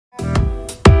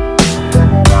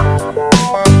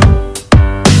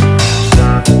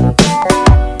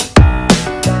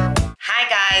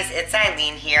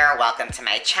welcome to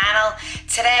my channel.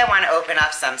 Today I want to open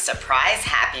up some surprise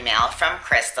happy mail from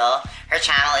Crystal. Her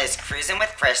channel is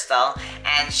CruzzinwithCrystal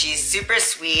and she's super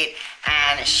sweet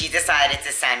and she decided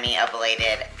to send me a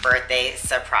belated birthday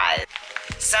surprise.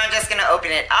 So I'm just gonna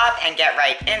open it up and get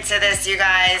right into this, you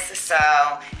guys. So,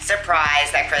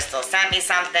 surprised that Crystal sent me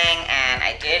something and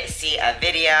I did see a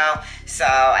video. So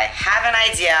I have an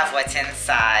idea of what's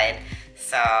inside.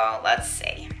 So let's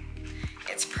see.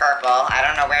 It's purple. I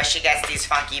don't know where she gets these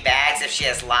funky bags, if she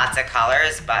has lots of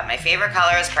colors, but my favorite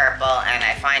color is purple and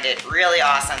I find it really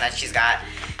awesome that she's got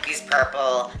these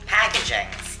purple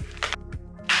packagings.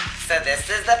 So this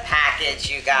is the package,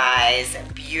 you guys.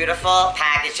 Beautiful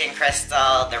packaging,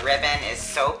 Crystal. The ribbon is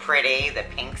so pretty, the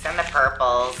pinks and the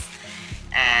purples,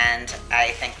 and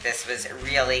I think this was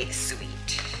really sweet.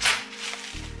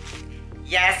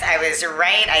 Yes, I was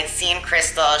right. I'd seen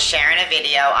Crystal sharing a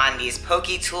video on these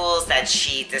pokey tools that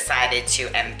she decided to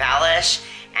embellish,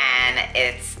 and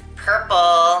it's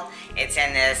purple. It's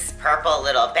in this purple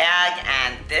little bag,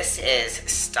 and this is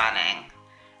stunning.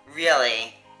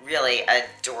 Really, really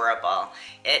adorable.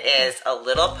 It is a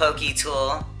little pokey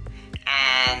tool,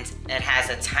 and it has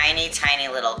a tiny, tiny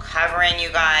little covering,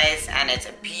 you guys, and it's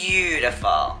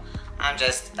beautiful. I'm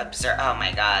just oh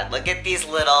my God, look at these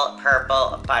little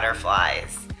purple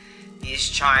butterflies. These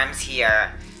charms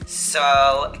here,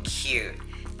 so cute.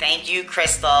 Thank you,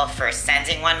 Crystal, for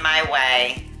sending one my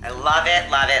way. I love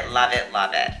it, love it, love it,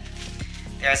 love it.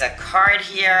 There's a card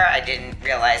here, I didn't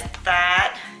realize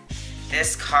that.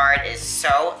 This card is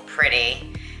so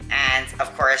pretty, and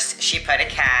of course, she put a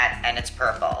cat, and it's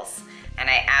purples.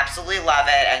 And I absolutely love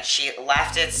it, and she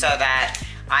left it so that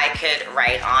I could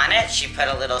write on it. She put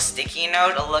a little sticky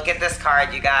note. Oh, look at this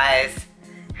card, you guys.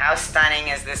 How stunning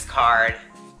is this card?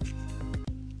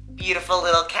 Beautiful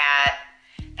little cat.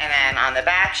 And then on the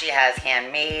back, she has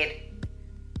handmade.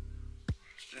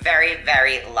 Very,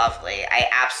 very lovely. I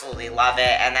absolutely love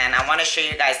it. And then I want to show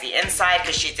you guys the inside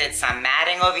because she did some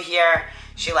matting over here.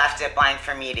 She left it blank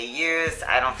for me to use.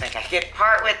 I don't think I could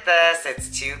part with this.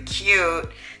 It's too cute.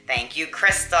 Thank you,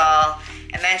 Crystal.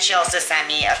 And then she also sent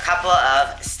me a couple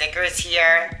of stickers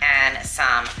here and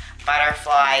some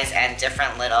butterflies and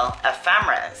different little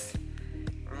ephemeras.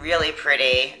 Really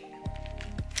pretty.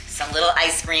 Some little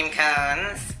ice cream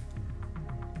cones.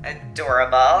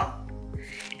 Adorable.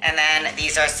 And then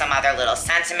these are some other little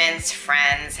sentiments: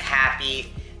 friends,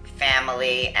 happy,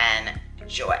 family, and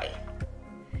joy.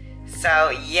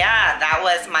 So yeah, that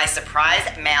was my surprise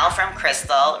mail from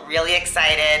Crystal. Really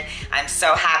excited. I'm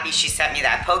so happy she sent me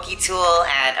that pokey tool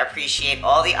and appreciate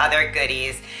all the other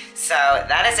goodies. So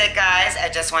that is it, guys. I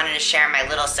just wanted to share my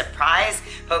little surprise.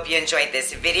 Hope you enjoyed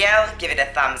this video. Give it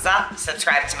a thumbs up.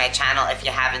 Subscribe to my channel if you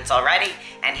haven't already.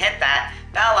 And hit that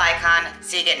bell icon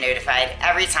so you get notified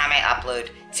every time I upload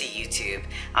to YouTube.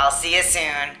 I'll see you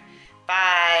soon.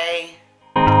 Bye.